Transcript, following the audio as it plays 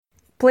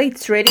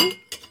Plates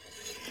ready?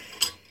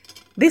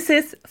 This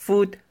is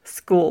Food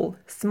School,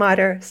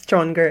 Smarter,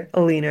 Stronger,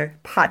 Leaner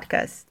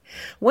podcast.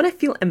 Want to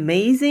feel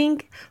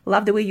amazing,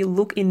 love the way you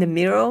look in the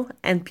mirror,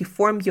 and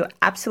perform your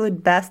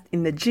absolute best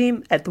in the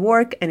gym, at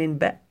work, and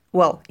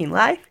in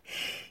life?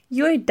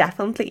 You're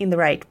definitely in the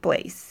right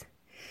place.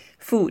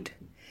 Food.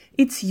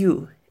 It's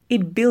you.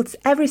 It builds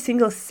every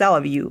single cell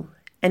of you.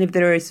 And if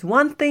there is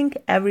one thing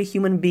every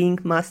human being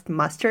must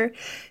master,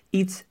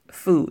 it's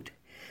food.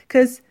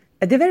 Because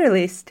at the very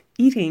least,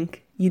 eating,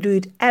 you do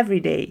it every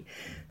day,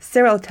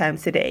 several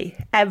times a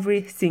day,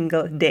 every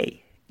single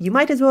day. You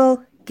might as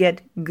well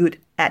get good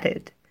at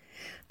it.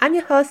 I'm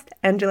your host,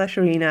 Angela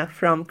Sharina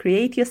from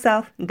Create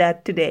Yourself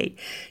That Today,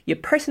 your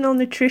personal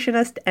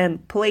nutritionist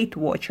and plate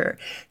watcher,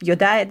 your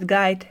diet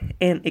guide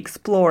and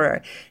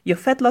explorer, your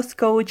fat loss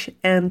coach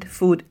and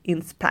food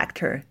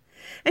inspector.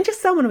 And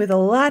just someone with a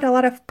lot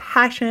of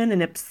passion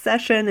and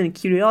obsession and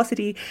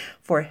curiosity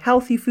for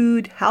healthy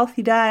food,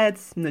 healthy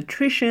diets,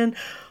 nutrition,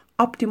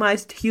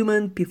 optimized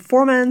human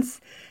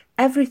performance,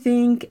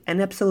 everything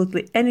and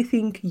absolutely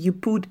anything you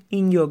put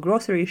in your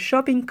grocery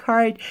shopping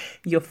cart,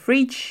 your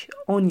fridge,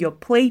 on your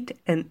plate,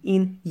 and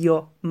in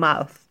your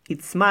mouth.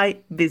 It's my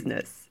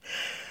business.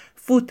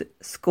 Food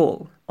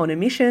School, on a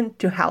mission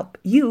to help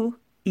you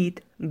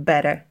eat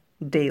better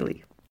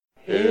daily.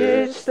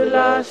 It's the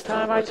last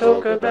time I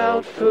talk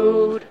about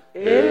food.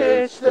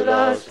 It's the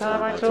last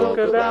time I talk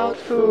about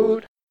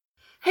food.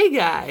 Hey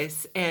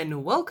guys,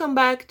 and welcome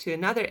back to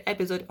another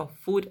episode of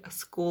Food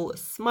School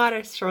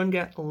Smarter,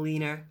 Stronger,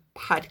 Leaner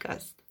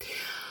podcast.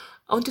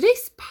 On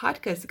today's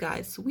podcast,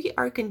 guys, we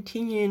are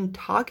continuing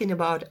talking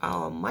about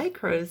our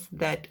macros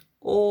that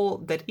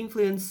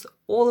influence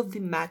all of the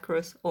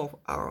macros of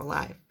our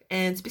life.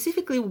 And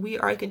specifically, we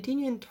are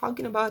continuing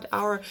talking about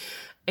our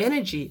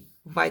energy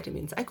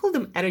vitamins. I call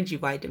them energy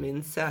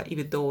vitamins,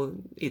 even though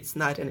it's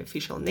not an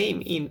official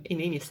name in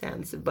any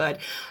sense. But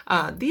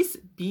these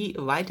B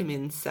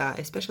vitamins,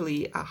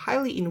 especially, are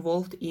highly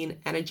involved in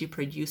energy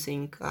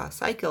producing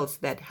cycles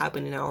that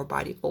happen in our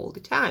body all the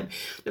time.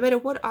 No matter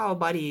what our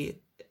bodies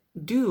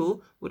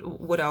do,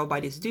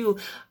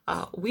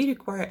 we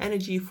require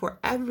energy for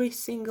every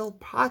single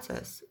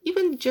process,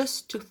 even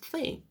just to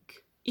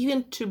think,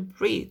 even to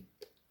breathe.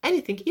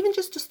 Anything, even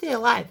just to stay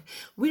alive,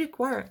 we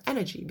require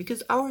energy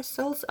because our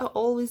cells are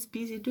always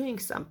busy doing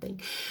something.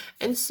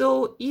 And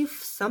so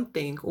if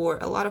something or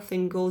a lot of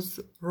things goes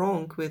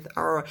wrong with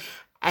our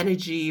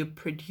energy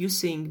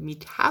producing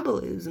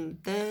metabolism,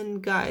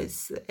 then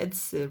guys,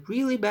 it's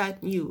really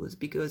bad news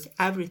because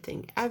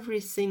every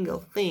single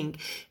thing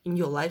in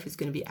your life is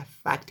going to be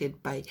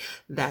affected by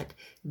that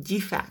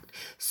defect.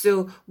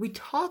 So we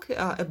talk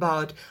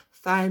about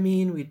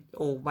thiamine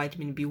or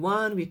vitamin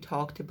B1, we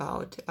talked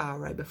about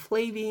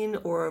riboflavin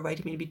or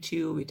vitamin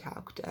B2, we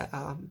talked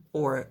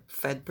or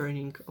fat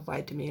burning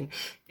vitamin.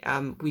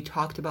 We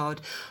talked about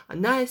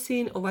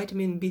niacin or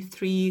vitamin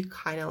B3,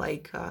 kind of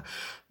like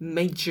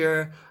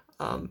major,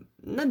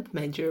 not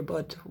major,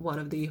 but one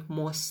of the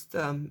most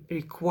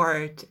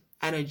required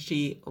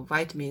energy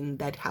vitamin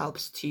that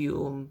helps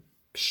to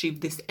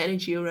shift this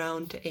energy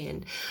around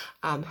and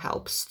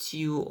helps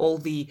to all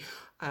the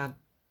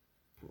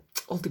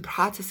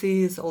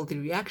processes, all the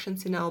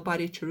reactions in our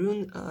body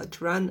to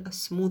run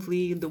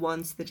smoothly, the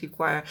ones that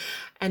require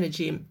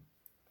energy.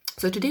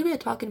 So today we are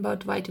talking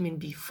about vitamin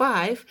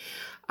B5,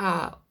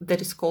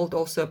 that is called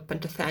also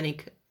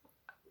pantothenic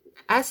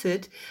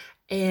acid.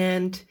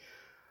 And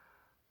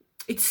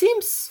it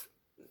seems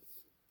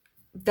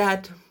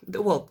that,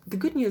 the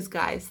good news,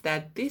 guys,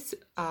 that this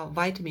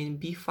vitamin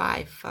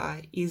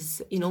B5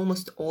 is in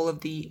almost all of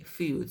the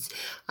foods,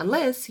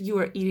 unless you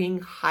are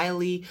eating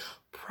highly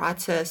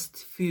processed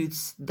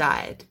foods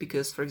diet,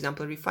 because for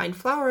example refined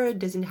flour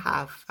doesn't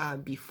have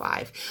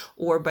B5,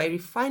 or by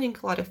refining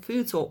a lot of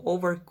foods or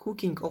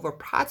overcooking, over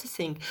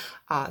processing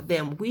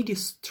them, we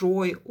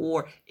destroy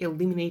or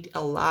eliminate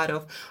a lot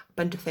of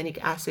pantothenic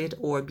acid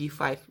or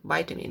B5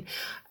 vitamin.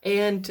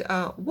 And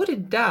what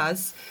it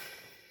does,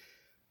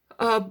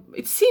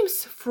 it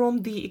seems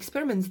from the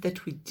experiments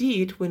that we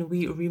did when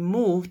we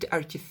removed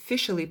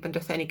artificially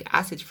pantothenic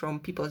acid from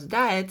people's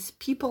diets,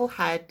 people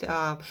had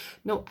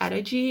no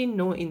energy,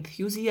 no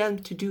enthusiasm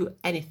to do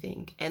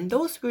anything. And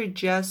those were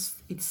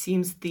just, it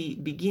seems, the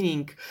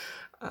beginning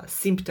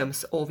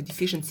symptoms of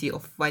deficiency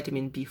of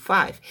vitamin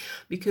B5,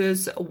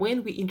 because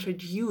when we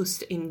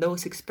introduced in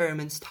those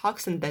experiments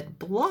toxin that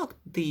blocked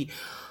the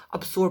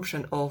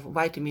absorption of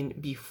vitamin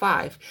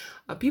B5,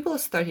 people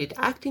started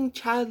acting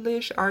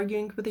childish,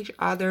 arguing with each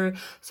other.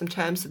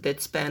 Sometimes they'd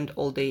spend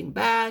all day in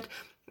bed,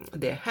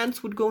 their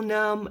hands would go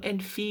numb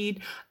and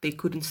feet, they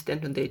couldn't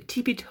stand on their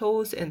tippy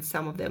toes, and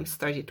some of them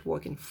started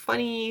walking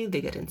funny,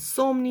 they get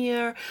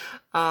insomnia.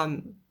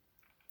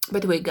 By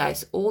the way,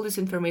 guys, all this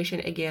information,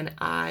 again,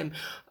 I'm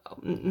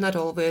not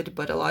all of it,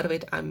 but a lot of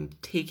it I'm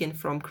taking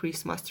from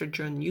Chris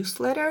Masterjohn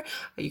newsletter.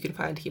 You can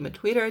find him at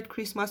Twitter at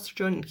Chris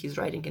Masterjohn, and he's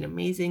writing an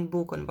amazing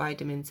book on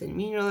vitamins and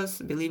minerals.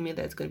 Believe me,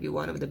 that's going to be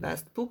one of the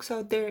best books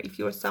out there if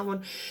you're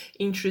someone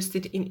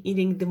interested in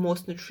eating the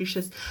most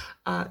nutritious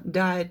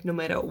diet, no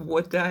matter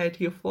what diet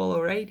you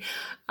follow, right?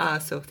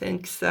 So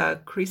thanks,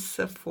 Chris,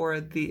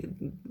 for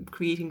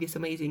creating this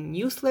amazing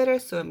newsletter.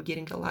 So I'm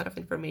getting a lot of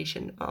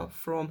information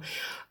from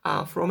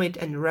it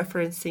and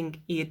referencing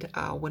it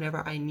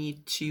whenever I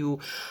need to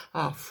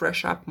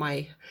fresh up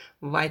my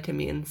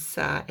vitamins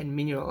and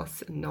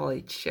minerals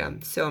knowledge.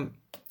 So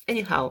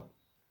anyhow,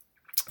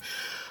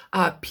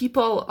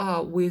 people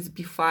with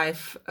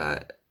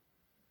B5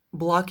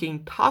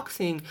 blocking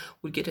toxin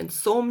would get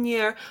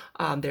insomnia,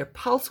 their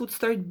pulse would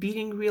start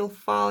beating real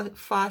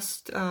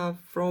fast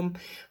from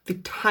the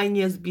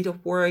tiniest bit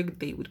of work.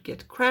 They would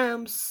get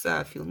cramps,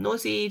 feel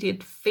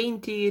nauseated,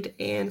 fainted,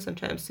 and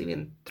sometimes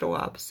even throw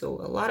up. So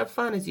a lot of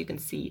fun, as you can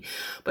see.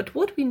 But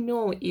what we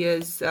know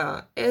is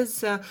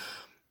as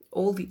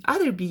all the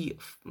other B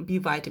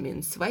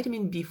vitamins,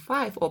 vitamin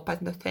B5 or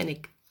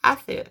pantothenic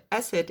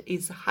acid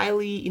is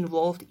highly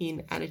involved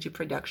in energy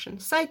production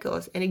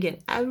cycles. And again,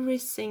 every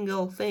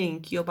single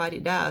thing your body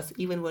does,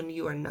 even when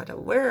you are not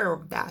aware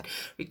of that,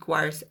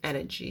 requires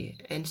energy.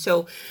 And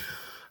so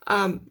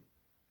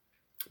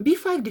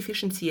B5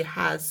 deficiency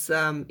has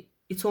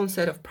its own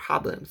set of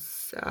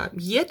problems,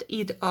 yet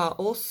it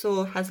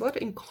also has a lot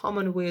in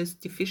common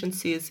with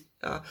deficiencies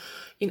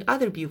in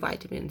other B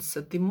vitamins. So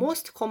the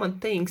most common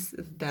things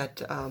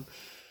that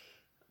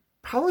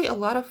probably a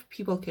lot of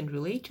people can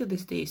relate to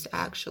these days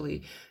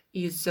actually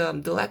is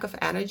the lack of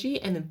energy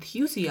and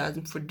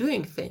enthusiasm for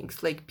doing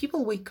things. Like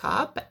people wake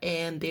up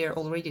and they're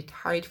already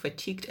tired,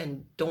 fatigued,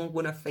 and don't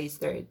want to face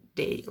their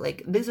day.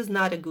 Like this is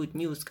not a good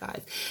news,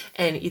 guys.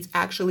 And it's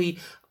actually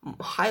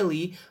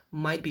highly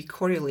might be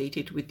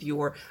correlated with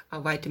your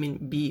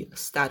vitamin B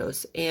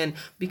status. And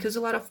because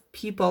a lot of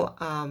people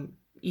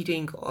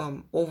eating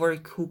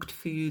overcooked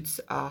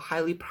foods,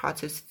 highly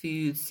processed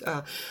foods,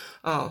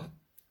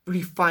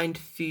 refined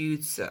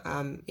foods,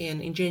 and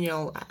in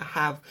general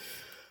have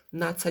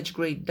not such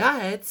great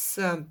diets,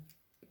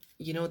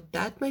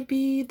 that might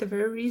be the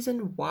very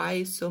reason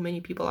why so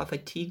many people are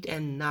fatigued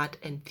and not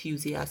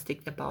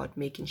enthusiastic about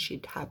making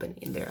shit happen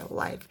in their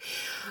life.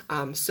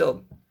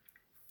 So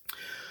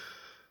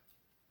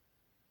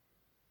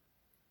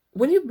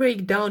when we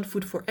break down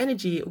food for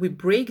energy, we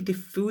break the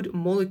food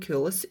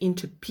molecules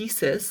into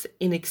pieces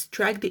and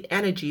extract the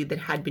energy that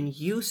had been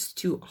used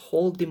to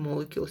hold the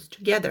molecules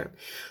together.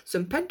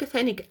 So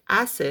pantothenic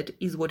acid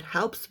is what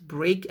helps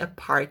break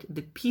apart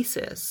the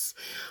pieces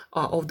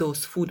of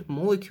those food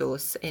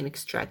molecules and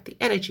extract the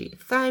energy.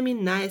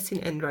 Thiamine,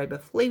 niacin, and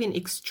riboflavin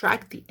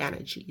extract the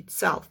energy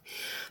itself.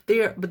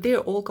 But they're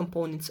all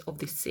components of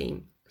the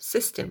same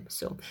system.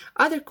 So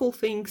other cool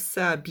things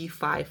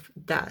B5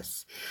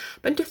 does.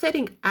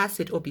 Pantothenic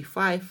acid or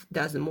B5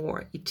 does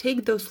more. It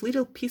takes those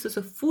little pieces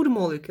of food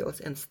molecules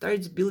and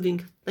starts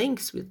building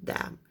things with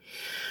them.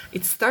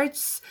 It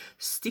starts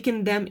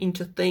sticking them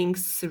into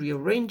things,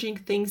 rearranging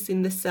things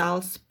in the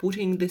cells,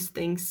 putting these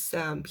things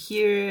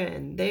here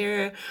and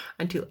there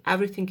until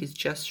everything is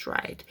just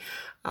right.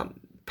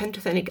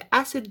 Pantothenic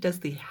acid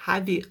does the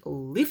heavy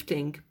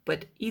lifting,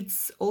 but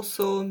it's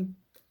also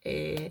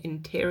an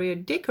interior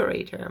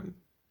decorator.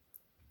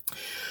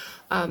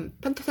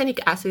 Pantothenic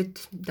acid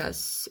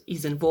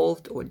is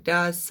involved or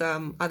does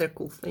other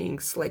cool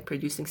things like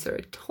producing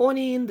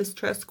serotonin, the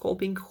stress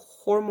coping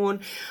hormone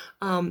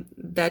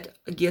that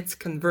gets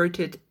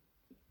converted.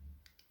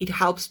 It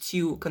helps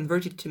to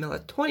convert it to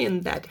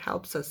melatonin that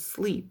helps us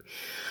sleep.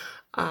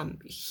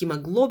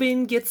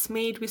 Hemoglobin gets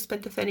made with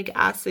pantothenic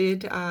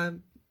acid,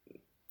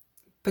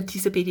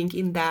 participating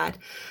in that.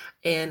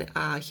 And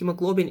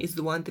hemoglobin is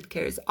the one that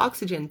carries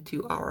oxygen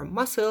to our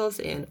muscles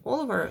and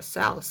all of our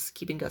cells,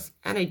 keeping us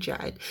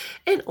energized.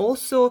 And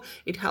also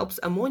it helps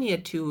ammonia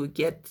to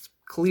get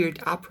cleared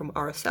up from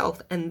our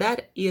cells. And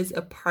that is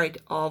a part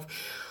of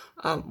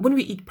when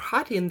we eat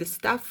protein, the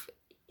stuff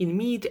in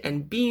meat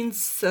and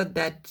beans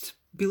that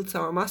builds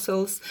our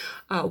muscles,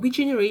 we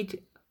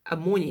generate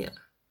ammonia.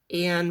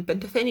 And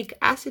pantothenic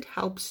acid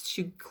helps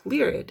to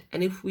clear it.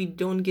 And if we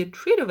don't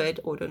get rid of it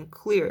or don't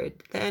clear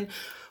it, then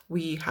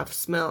we have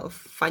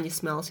funny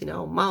smells in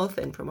our mouth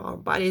and from our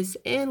bodies,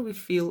 and we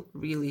feel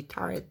really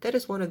tired. That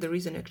is one of the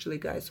reasons, actually,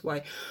 guys,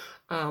 why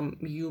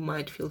you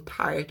might feel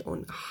tired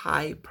on a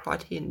high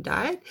protein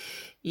diet.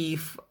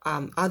 If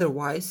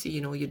otherwise,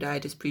 your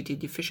diet is pretty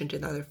deficient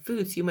in other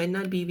foods, you might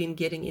not be even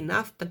getting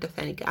enough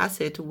pantothenic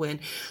acid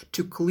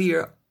to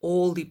clear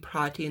all the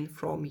protein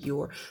from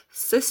your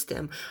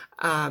system.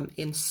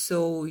 And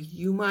so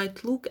you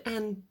might look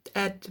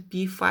at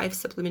B5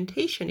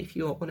 supplementation if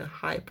you're on a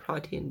high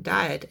protein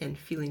diet and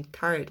feeling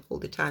tired all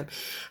the time.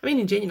 I mean,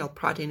 in general,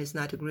 protein is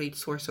not a great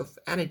source of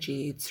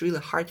energy. It's really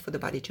hard for the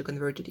body to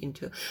convert it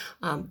into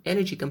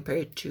energy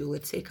compared to,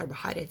 let's say,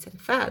 carbohydrates and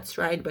fats,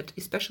 right? But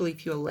especially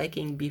if you're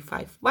lacking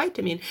B5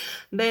 vitamin,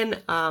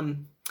 then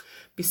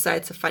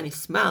besides a funny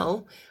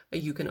smell,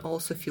 you can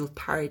also feel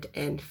tired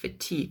and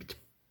fatigued.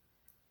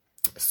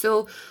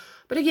 So,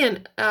 but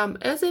again,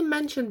 as I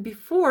mentioned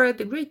before,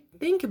 the great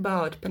thing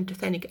about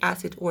pantothenic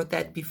acid or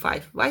that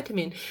B5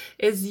 vitamin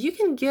is you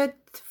can get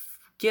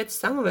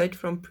some of it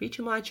from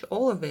pretty much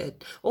all of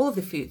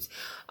the foods.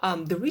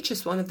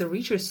 One of the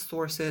richest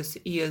sources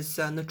is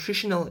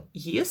nutritional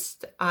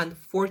yeast,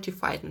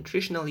 unfortified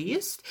nutritional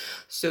yeast.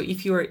 So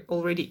if you're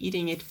already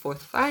eating it for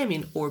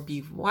thiamine or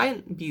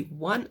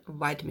B1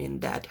 vitamin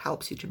that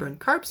helps you to burn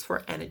carbs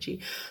for energy,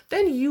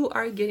 then you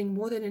are getting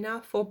more than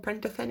enough for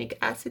pantothenic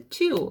acid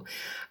too.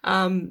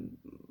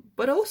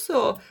 But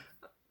also,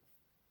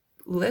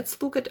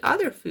 let's look at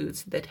other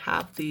foods that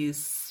have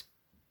these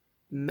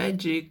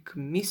magic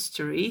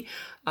mystery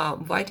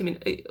vitamin.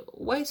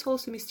 Why it's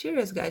also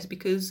mysterious, guys?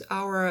 Because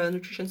our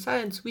nutrition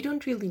science, we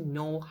don't really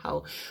know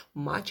how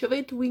much of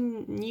it we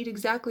need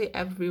exactly.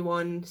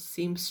 Everyone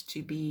seems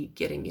to be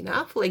getting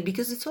enough,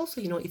 because it's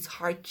also, it's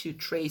hard to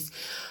trace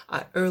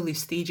early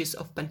stages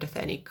of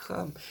pantothenic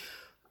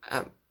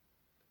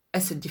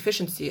acid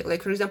deficiency.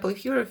 Like, for example,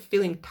 if you're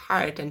feeling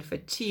tired and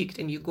fatigued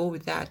and you go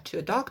with that to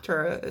a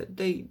doctor,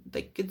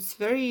 it's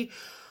very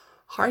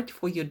hard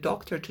for your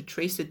doctor to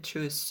trace it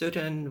to a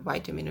certain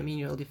vitamin or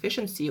mineral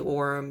deficiency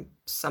or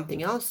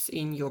something else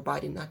in your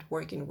body not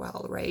working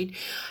well, right?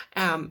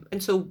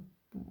 And so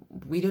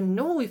we don't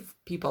know if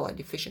people are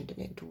deficient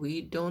in it.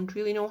 We don't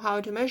really know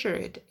how to measure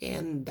it,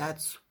 and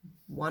that's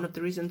one of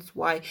the reasons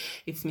why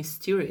it's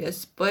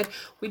mysterious. But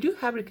we do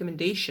have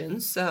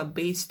recommendations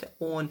based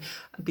on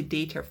the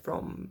data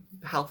from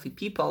healthy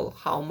people,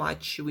 how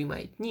much we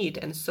might need.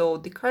 And so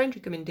the current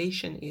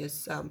recommendation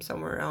is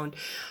somewhere around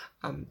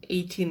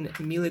 18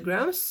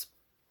 milligrams,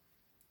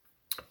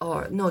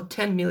 or no,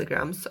 10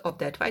 milligrams of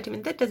that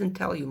vitamin. That doesn't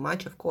tell you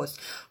much, of course,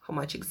 how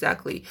much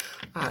exactly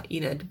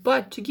in it.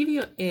 But to give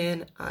you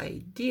an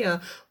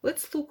idea,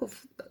 let's look at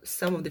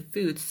some of the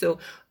foods. So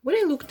when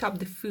I looked up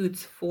the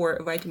foods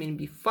for vitamin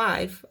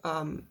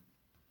B5,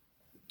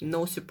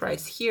 no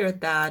surprise here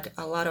that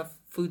a lot of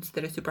foods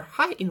that are super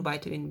high in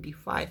vitamin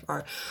B5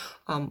 are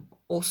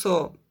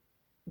also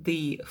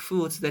the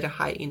foods that are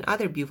high in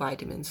other B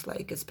vitamins,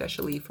 like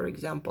especially, for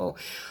example,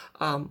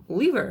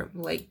 liver.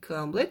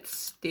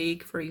 Let's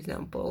take, for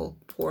example,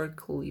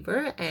 pork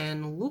liver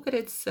and look at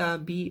its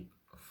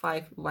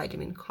B5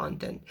 vitamin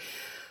content.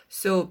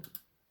 So,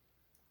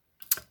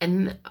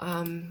 and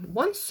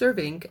one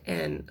serving,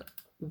 and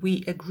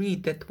we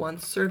agreed that one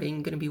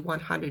serving going to be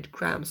 100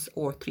 grams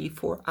or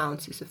 3-4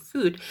 ounces of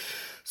food.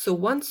 So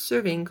one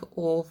serving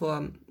of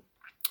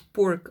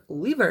pork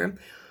liver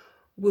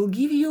will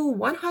give you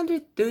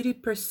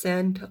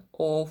 130%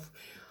 of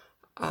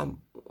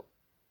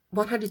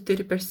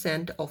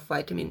 130% of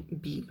vitamin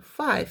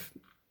B5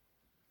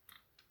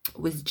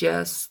 with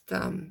just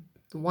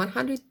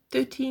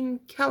 113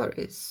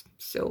 calories.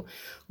 So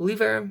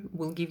liver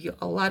will give you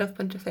a lot of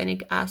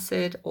pantothenic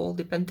acid, all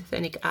the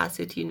pantothenic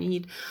acid you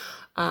need.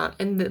 But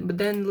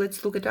then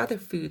let's look at other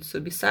foods.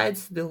 So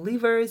besides the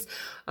livers,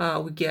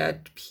 we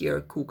get here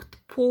cooked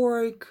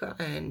pork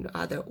and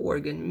other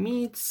organ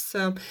meats.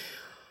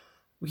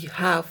 We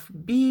have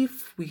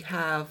beef, we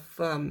have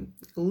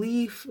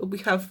we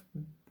have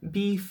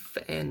beef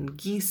and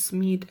geese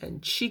meat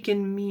and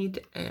chicken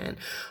meat, and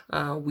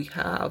we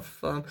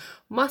have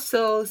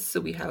mussels, so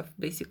we have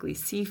basically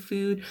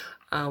seafood.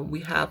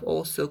 We have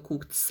also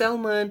cooked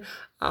salmon,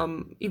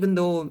 even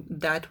though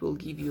that will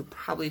give you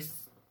probably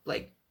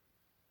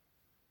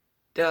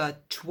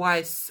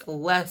twice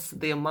less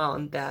the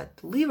amount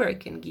that liver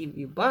can give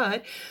you,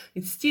 but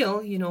it's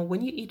still,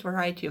 when you eat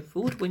variety of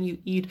food, when you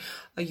eat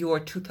your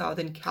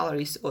 2000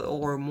 calories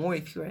or more,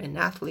 if you're an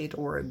athlete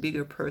or a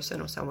bigger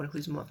person or someone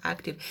who's more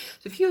active.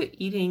 So if you're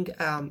eating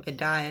a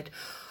diet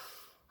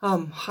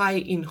high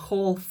in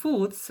whole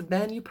foods,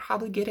 then you're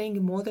probably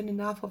getting more than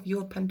enough of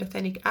your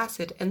pantothenic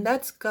acid. And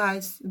that's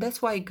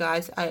why,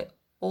 guys, I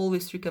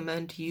always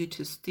recommend you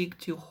to stick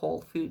to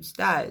whole foods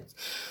diets,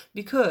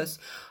 because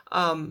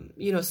some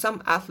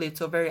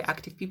athletes or very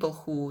active people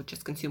who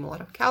just consume a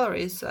lot of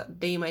calories,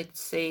 they might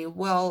say,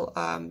 well,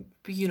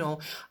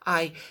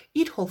 I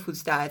eat whole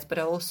foods diets, but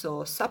I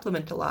also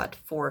supplement a lot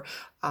for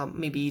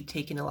maybe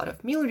taking a lot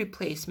of meal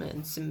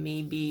replacements,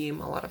 maybe a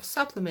lot of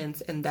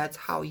supplements, and that's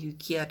how you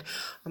get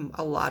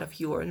a lot of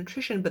your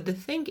nutrition. But the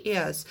thing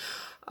is,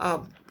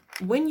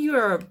 when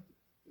you're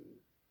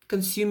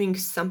consuming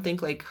something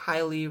like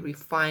highly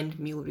refined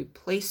meal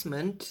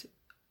replacement,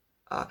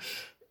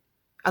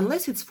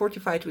 unless it's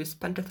fortified with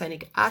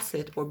pantothenic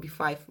acid or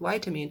B5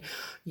 vitamin,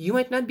 you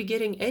might not be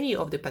getting any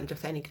of the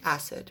pantothenic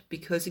acid,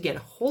 because again,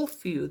 whole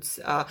foods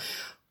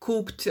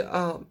cooked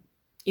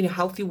in a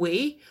healthy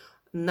way,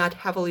 not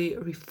heavily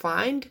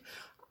refined.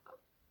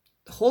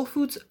 Whole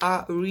foods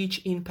are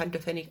rich in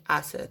pantothenic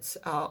acids.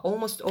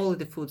 Almost all of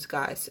the foods,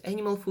 guys.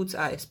 Animal foods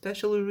are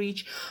especially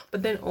rich,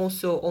 but then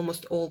also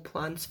almost all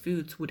plant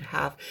foods would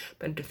have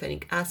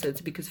pantothenic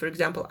acids, because, for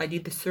example, I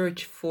did the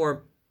search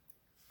for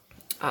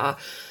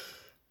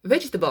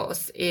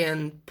vegetables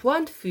and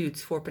plant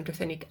foods for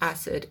pantothenic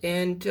acid,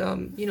 and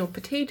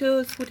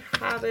potatoes would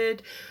have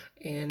it,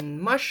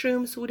 and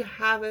mushrooms would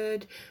have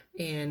it,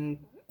 and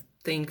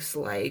things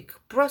like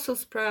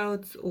Brussels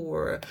sprouts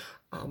or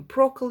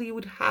broccoli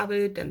would have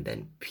it, and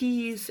then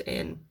peas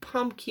and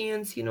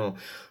pumpkins. Some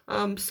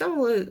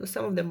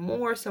of them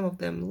more, some of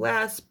them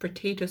less.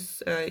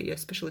 Potatoes,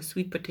 especially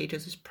sweet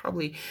potatoes, is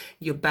probably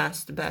your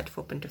best bet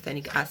for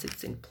pantothenic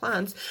acids in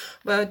plants.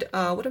 But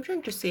what I'm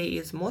trying to say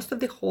is most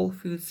of the whole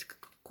foods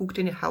cooked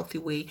in a healthy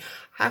way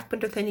have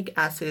pantothenic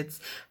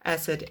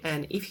acid,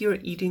 and if you're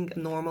eating a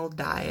normal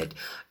diet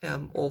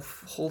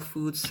of whole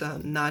foods,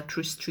 not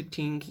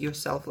restricting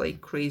yourself like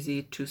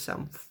crazy to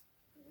some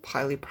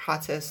highly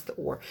processed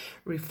or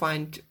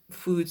refined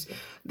foods,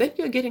 then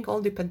you're getting all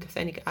the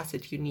pantothenic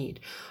acid you need.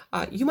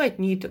 You might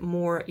need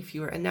more if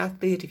you're an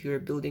athlete, if you're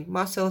building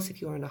muscles,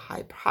 if you're on a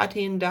high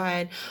protein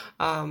diet,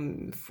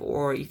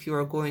 or if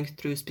you're going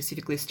through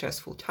specifically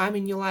stressful time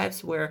in your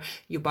lives where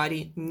your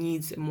body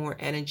needs more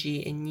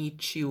energy and need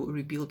to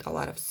rebuild a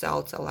lot of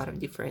cells, a lot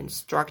of different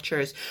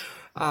structures.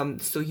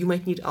 So you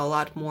might need a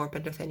lot more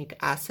pantothenic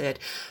acid.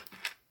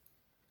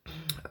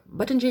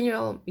 But in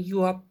general,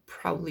 you are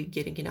probably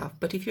getting enough.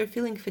 But if you're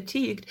feeling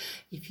fatigued,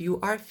 if you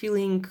are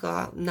feeling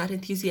not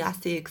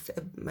enthusiastic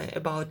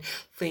about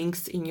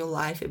things in your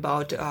life,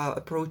 about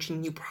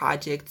approaching new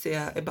projects,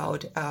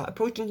 about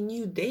approaching a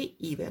new day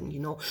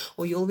even,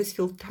 or you always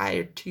feel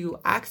tired to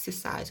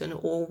exercise,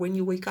 or when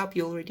you wake up,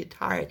 you're already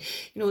tired,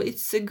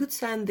 it's a good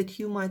sign that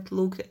you might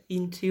look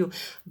into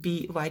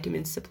B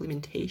vitamin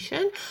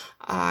supplementation.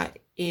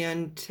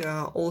 And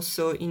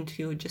also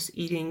into just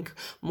eating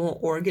more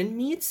organ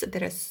meats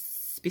that are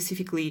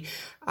specifically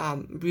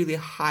really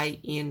high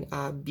in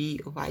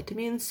B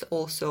vitamins.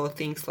 Also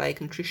things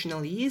like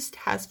nutritional yeast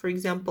has, for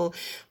example,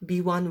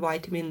 B1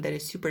 vitamin that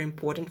is super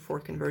important for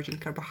converting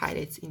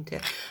carbohydrates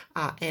into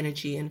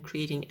energy and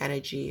creating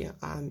energy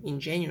in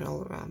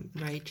general,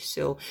 right?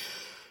 So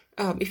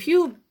if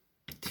you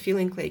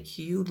feeling like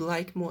you'd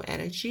like more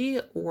energy,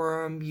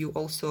 or you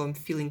also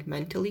feeling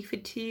mentally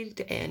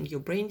fatigued and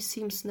your brain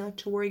seems not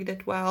to work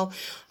that well,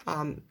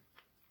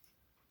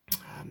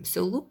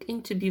 so look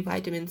into B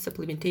vitamin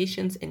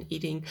supplementations and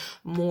eating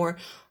more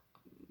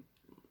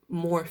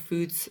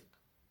foods,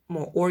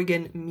 more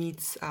organ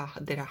meats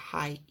that are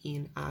high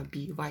in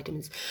B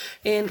vitamins.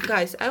 And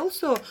guys, I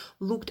also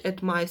looked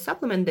at my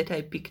supplement that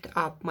I picked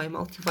up, my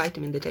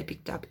multivitamin that I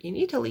picked up in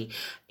Italy,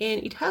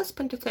 and it has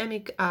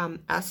pantothenic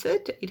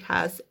acid. It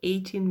has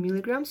 18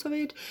 milligrams of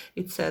it.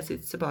 It says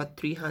it's about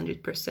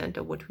 300%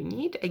 of what we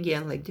need.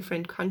 Again, like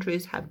different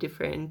countries have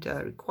different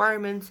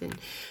requirements and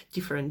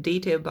different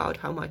data about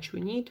how much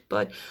we need,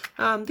 but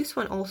this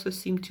one also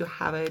seemed to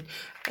have it,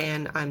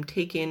 and I'm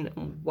taking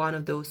one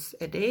of those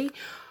a day.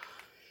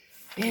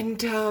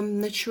 And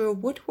not sure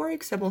what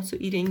works. I'm also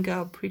eating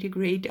a pretty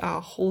great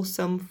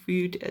wholesome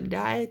food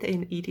diet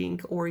and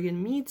eating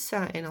organ meats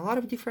and a lot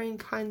of different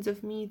kinds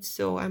of meats.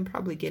 So I'm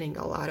probably getting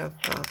a lot of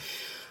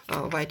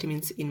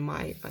vitamins in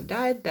my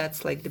diet.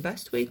 That's like the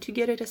best way to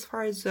get it as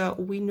far as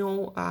we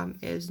know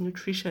as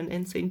nutrition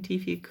and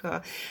scientific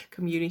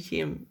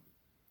community,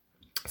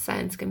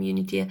 science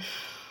community.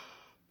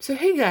 So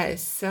hey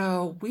guys,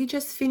 we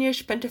just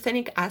finished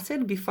pantothenic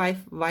acid, B5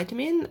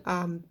 vitamin.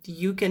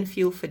 You can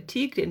feel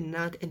fatigued and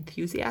not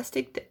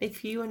enthusiastic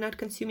if you are not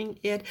consuming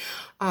it.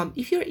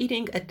 If you're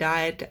eating a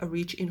diet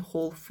rich in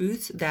whole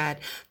foods,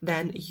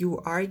 then you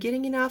are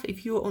getting enough.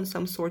 If you're on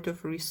some sort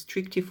of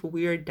restrictive,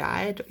 weird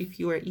diet, if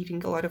you are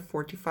eating a lot of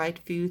fortified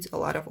foods, a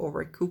lot of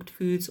overcooked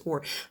foods,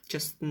 or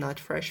just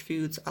not fresh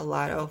foods, a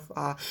lot of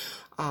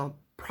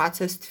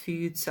processed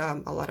foods,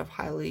 a lot of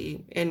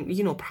highly,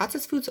 and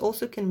processed foods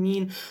also can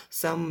mean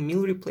some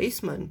meal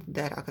replacement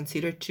that are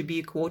considered to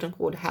be quote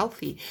unquote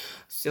healthy.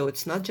 So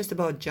it's not just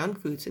about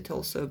junk foods, it's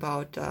also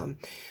about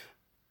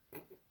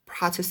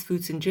processed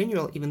foods in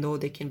general, even though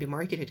they can be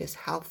marketed as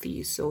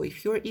healthy. So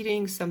if you're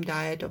eating some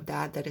diet of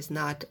that is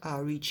not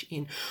rich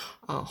in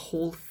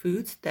whole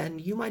foods, then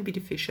you might be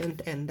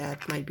deficient, and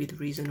that might be the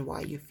reason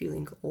why you're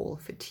feeling all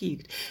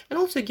fatigued. And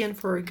also, again,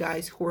 for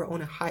guys who are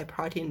on a high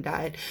protein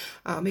diet,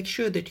 make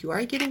sure that you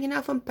are getting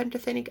enough of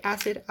pantothenic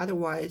acid.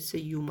 Otherwise,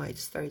 you might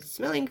start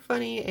smelling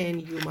funny,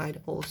 and you might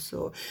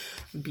also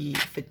be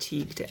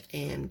fatigued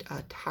and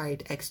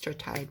tired, extra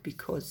tired,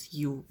 because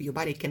your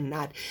body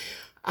cannot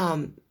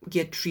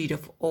get rid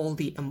of all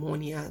the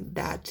ammonia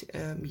that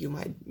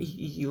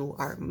you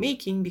are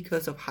making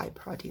because of high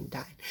protein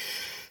diet.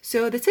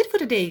 So that's it for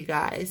today,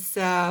 guys,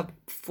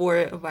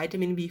 for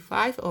vitamin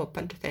B5 or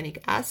pantothenic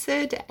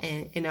acid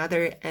and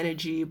another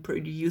energy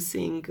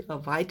producing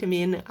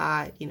vitamin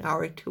in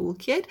our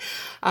toolkit.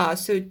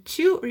 So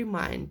to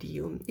remind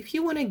you, if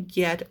you want to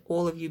get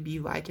all of your B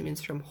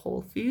vitamins from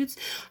whole foods,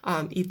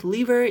 eat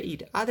liver,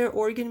 eat other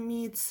organ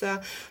meats,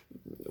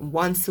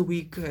 once a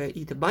week,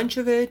 eat a bunch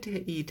of it,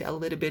 eat a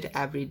little bit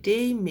every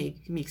day,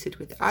 mix it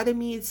with other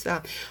meats.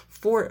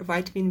 For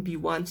vitamin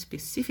B1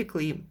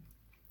 specifically,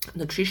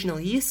 nutritional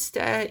yeast,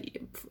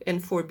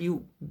 and for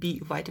B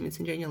vitamins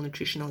in general,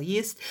 nutritional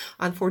yeast,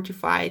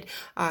 unfortified,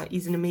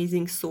 is an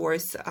amazing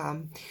source.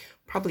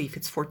 Probably if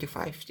it's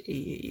fortified,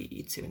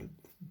 it's even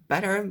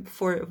better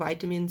for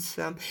vitamins.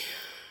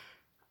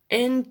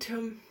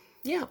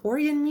 yeah,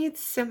 organ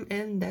meats,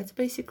 and that's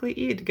basically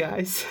it,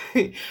 guys.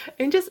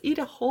 And just eat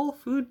a whole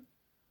food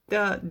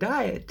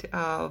diet,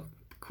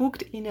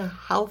 cooked in a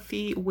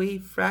healthy way,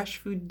 fresh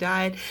food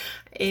diet,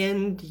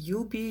 and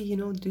you'll be,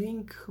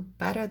 doing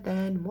better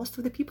than most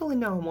of the people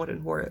in our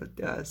modern world.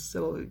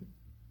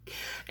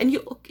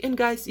 And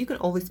guys, you can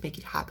always make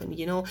it happen.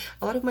 A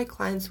lot of my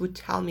clients would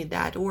tell me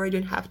that, or I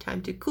don't have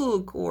time to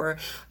cook, or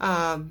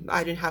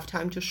I don't have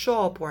time to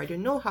shop, or I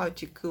don't know how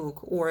to cook,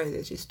 or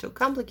it's just too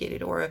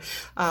complicated, or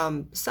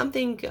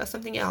something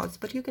else.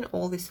 But you can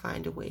always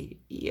find a way.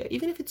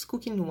 Even if it's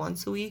cooking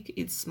once a week,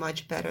 it's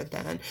much better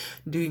than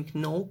doing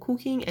no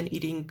cooking and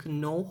eating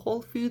no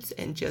whole foods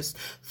and just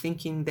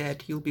thinking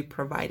that you'll be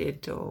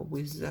provided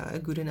with a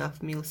good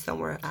enough meal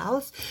somewhere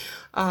else.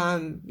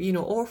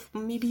 Or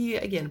maybe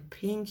again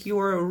paying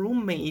your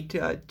roommate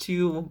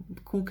to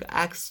cook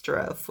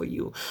extra for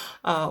you,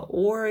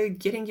 or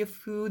getting your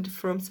food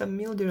from some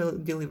meal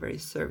delivery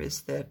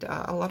service that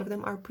a lot of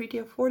them are pretty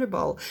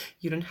affordable.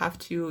 You don't have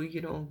to,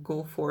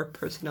 go for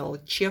personal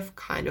chef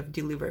kind of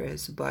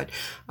deliveries, but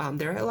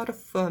there are a lot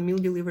of meal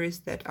deliveries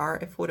that are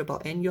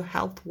affordable, and your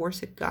health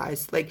worth it,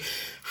 guys. Like,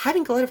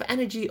 having a lot of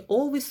energy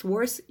always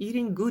worth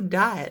eating good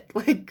diet.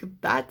 Like,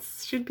 that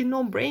should be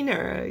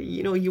no-brainer.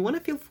 You want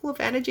to feel full of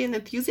energy and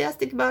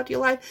enthusiastic about your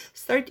life,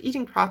 start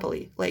eating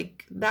properly.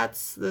 Like,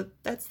 that's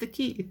the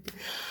key.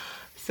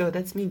 So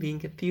that's me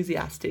being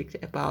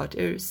enthusiastic about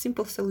a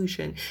simple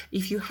solution.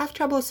 If you have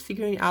troubles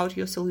figuring out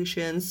your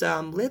solutions,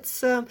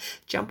 let's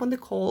jump on the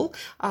call,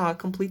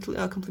 completely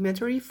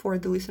complimentary for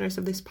the listeners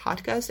of this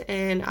podcast,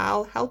 and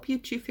I'll help you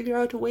to figure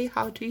out a way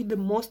how to eat the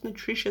most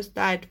nutritious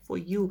diet for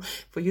your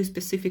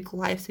specific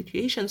life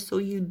situation, so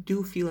you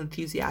do feel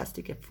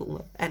enthusiastic and full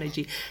of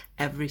energy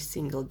every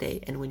single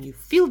day. And when you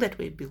feel that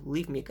way,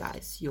 believe me,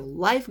 guys, your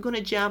life gonna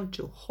jump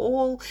to a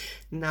whole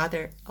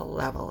another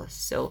level.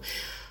 So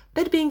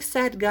that being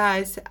said,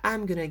 guys,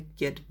 I'm gonna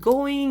get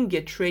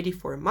ready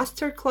for a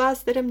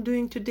masterclass that I'm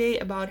doing today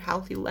about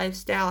healthy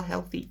lifestyle,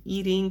 healthy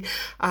eating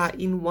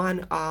in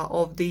one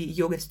of the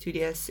yoga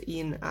studios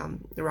in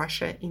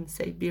Russia, in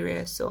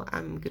Siberia. So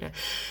I'm gonna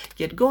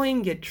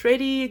get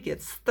ready,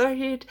 get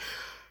started.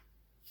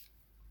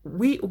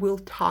 We will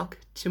talk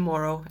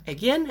tomorrow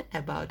again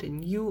about a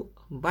new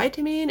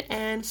vitamin,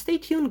 and stay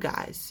tuned,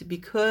 guys,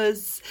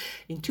 because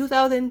in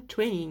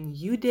 2020,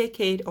 new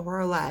decade of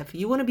our life,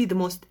 you want to be the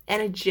most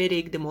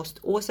energetic, the most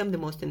awesome, the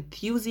most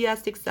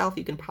enthusiastic self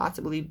you can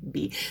possibly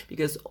be,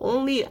 because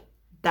only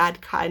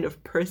that kind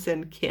of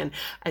person can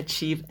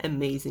achieve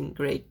amazing,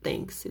 great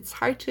things. It's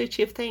hard to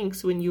achieve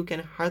things when you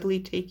can hardly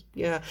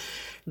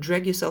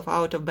drag yourself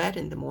out of bed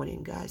in the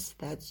morning, guys.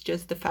 That's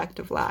just the fact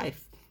of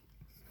life.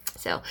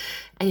 So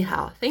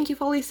anyhow, thank you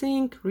for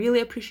listening. Really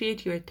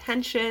appreciate your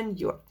attention,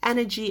 your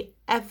energy,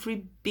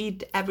 every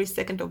bit, every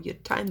second of your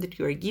time that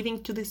you are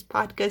giving to this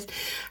podcast,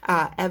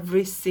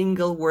 every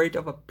single word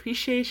of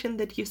appreciation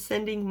that you're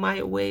sending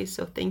my way.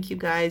 So thank you,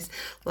 guys.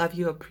 Love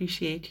you,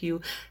 appreciate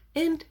you.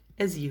 And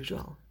as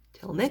usual,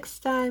 till next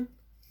time,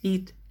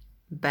 eat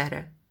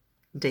better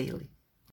daily.